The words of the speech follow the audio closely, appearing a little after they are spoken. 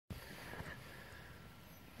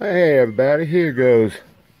Hey everybody, here goes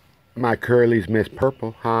my Curly's Miss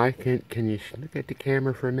Purple. Hi, can you look at the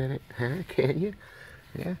camera for a minute? Huh? Can you?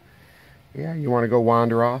 Yeah, you want to go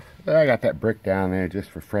wander off? I got that brick down there just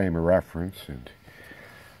for frame of reference, and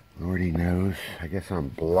Lordy knows, I guess I'm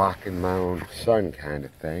blocking my own sun kind of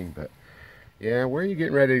thing, but yeah, where are you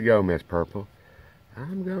getting ready to go, Miss Purple?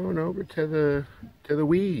 I'm going over to the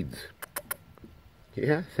weeds.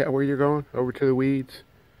 Yeah, is that where you're going? Over to the weeds?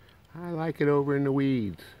 I like it over in the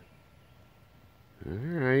weeds.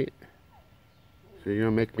 Alright. So you're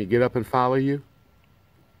going to make me get up and follow you?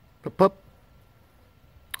 Pup.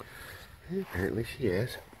 Apparently she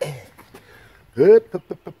is. Good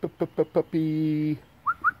puppy.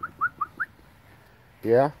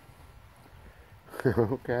 Yeah?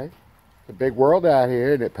 Okay. It's a big world out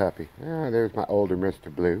here, isn't it, puppy? Ah, there's my older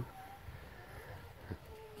Mr. Blue.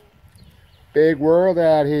 Big world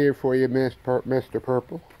out here for you, Mr.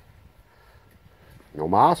 Purple. No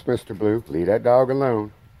moss, Mr. Blue. Leave that dog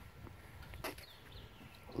alone.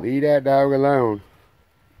 Leave that dog alone.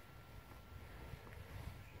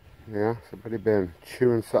 Yeah, somebody been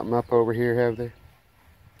chewing something up over here, have they?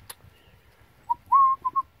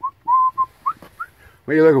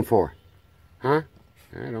 What are you looking for? Huh?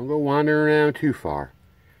 Don't go wandering around too far.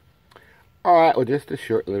 Alright, well, just a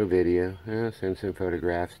short little video. Send some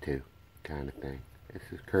photographs too, kind of thing. This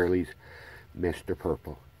is Curly's Mr.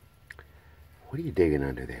 Purple. What are you digging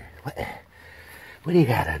under there? What do you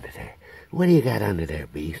got under there? What do you got under there,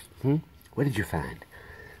 beast? What did you find?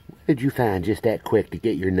 What did you find just that quick to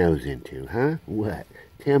get your nose into, huh? What?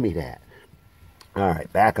 Tell me that.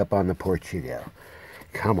 Alright, back up on the porch you go.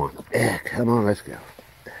 Come on. Come on, let's go.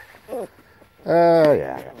 Oh,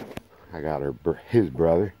 yeah. I got his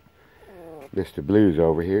brother. Mr. Blue's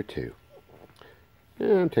over here, too.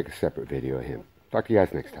 I'll take a separate video of him. Talk to you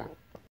guys next time.